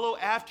follow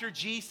after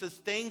Jesus,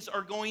 things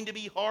are going to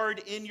be hard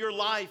in your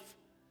life.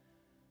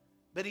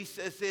 But he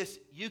says this,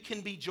 you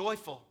can be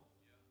joyful.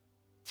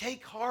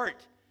 Take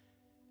heart,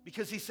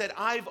 because he said,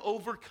 I've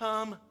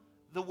overcome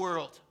the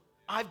world.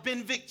 I've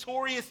been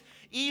victorious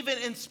even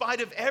in spite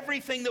of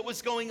everything that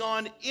was going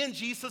on in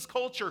Jesus'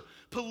 culture,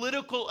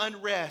 political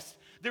unrest.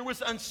 There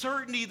was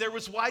uncertainty, there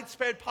was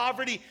widespread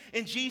poverty,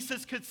 and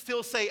Jesus could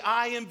still say,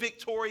 I am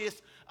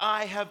victorious.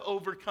 I have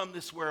overcome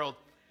this world.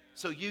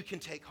 So you can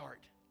take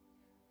heart.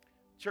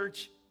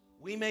 Church,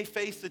 we may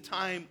face a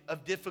time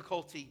of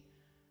difficulty,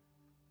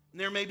 and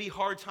there may be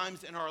hard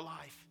times in our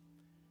life.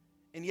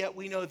 And yet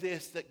we know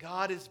this, that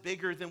God is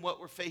bigger than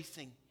what we're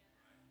facing.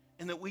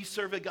 And that we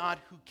serve a God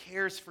who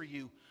cares for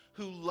you,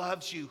 who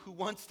loves you, who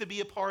wants to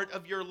be a part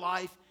of your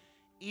life,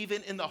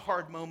 even in the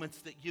hard moments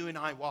that you and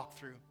I walk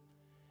through.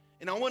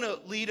 And I want to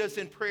lead us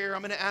in prayer.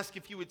 I'm going to ask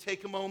if you would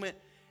take a moment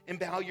and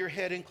bow your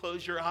head and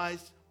close your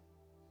eyes.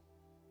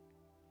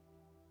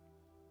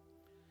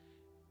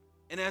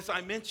 And as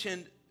I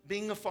mentioned,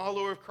 being a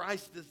follower of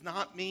Christ does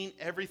not mean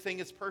everything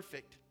is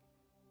perfect.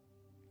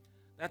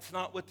 That's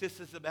not what this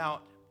is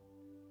about.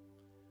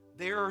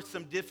 There are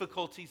some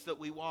difficulties that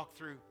we walk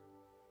through.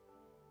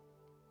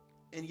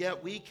 And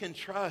yet we can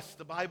trust.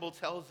 The Bible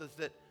tells us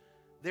that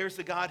there's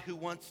a God who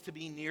wants to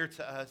be near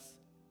to us.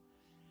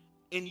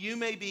 And you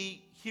may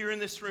be here in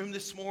this room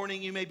this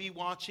morning. You may be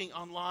watching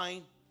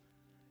online.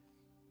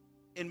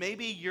 And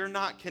maybe you're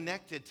not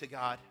connected to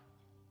God.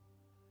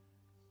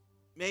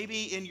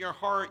 Maybe in your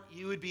heart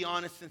you would be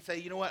honest and say,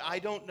 you know what, I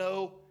don't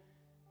know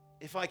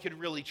if I could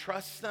really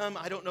trust them.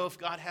 I don't know if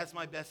God has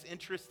my best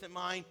interest in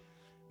mind.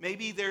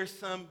 Maybe there's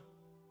some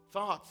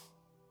thoughts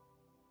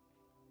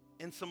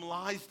and some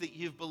lies that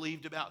you've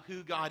believed about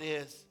who God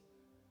is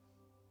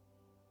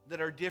that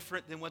are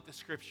different than what the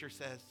Scripture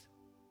says.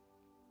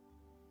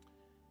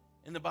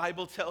 And the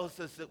Bible tells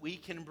us that we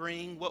can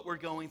bring what we're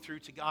going through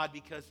to God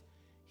because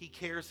He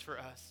cares for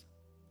us.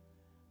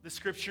 The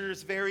Scripture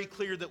is very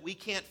clear that we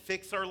can't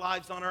fix our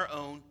lives on our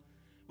own.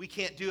 We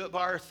can't do it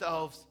by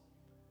ourselves.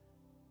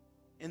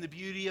 And the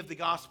beauty of the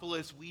gospel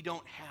is we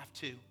don't have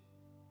to.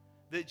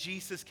 That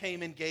Jesus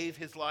came and gave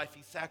His life.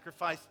 He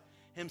sacrificed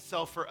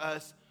Himself for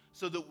us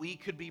so that we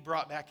could be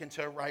brought back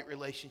into a right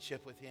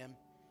relationship with Him.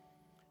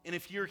 And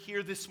if you're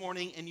here this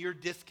morning and you're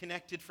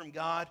disconnected from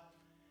God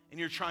and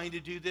you're trying to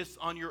do this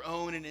on your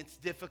own and it's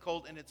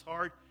difficult and it's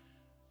hard,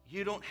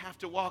 you don't have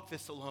to walk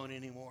this alone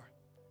anymore.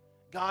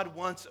 God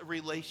wants a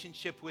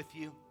relationship with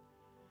you.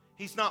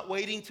 He's not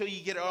waiting till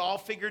you get it all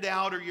figured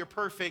out or you're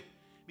perfect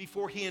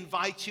before He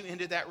invites you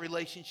into that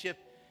relationship.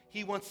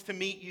 He wants to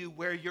meet you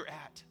where you're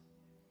at.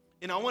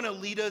 And I want to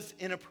lead us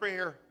in a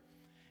prayer.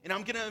 And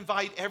I'm going to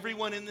invite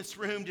everyone in this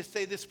room to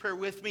say this prayer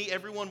with me,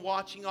 everyone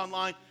watching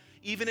online,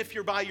 even if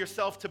you're by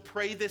yourself, to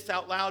pray this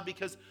out loud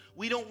because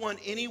we don't want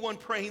anyone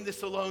praying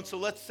this alone. So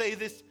let's say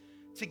this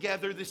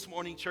together this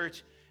morning,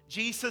 church.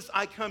 Jesus,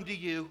 I come to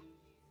you.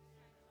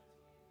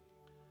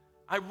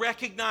 I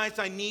recognize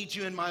I need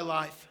you in my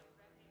life.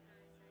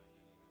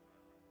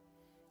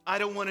 I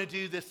don't want to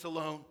do this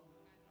alone.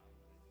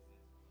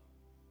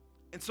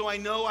 And so I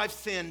know I've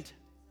sinned.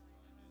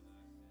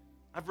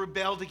 I've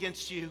rebelled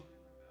against you.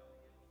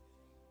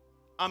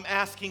 I'm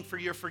asking for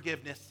your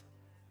forgiveness.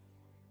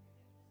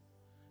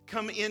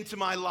 Come into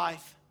my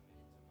life.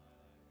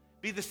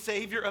 Be the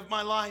Savior of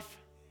my life.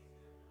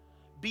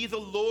 Be the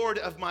Lord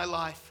of my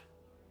life.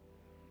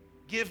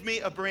 Give me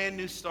a brand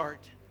new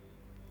start.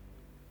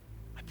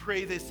 I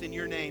pray this in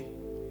your name.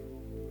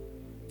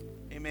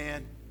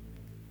 Amen.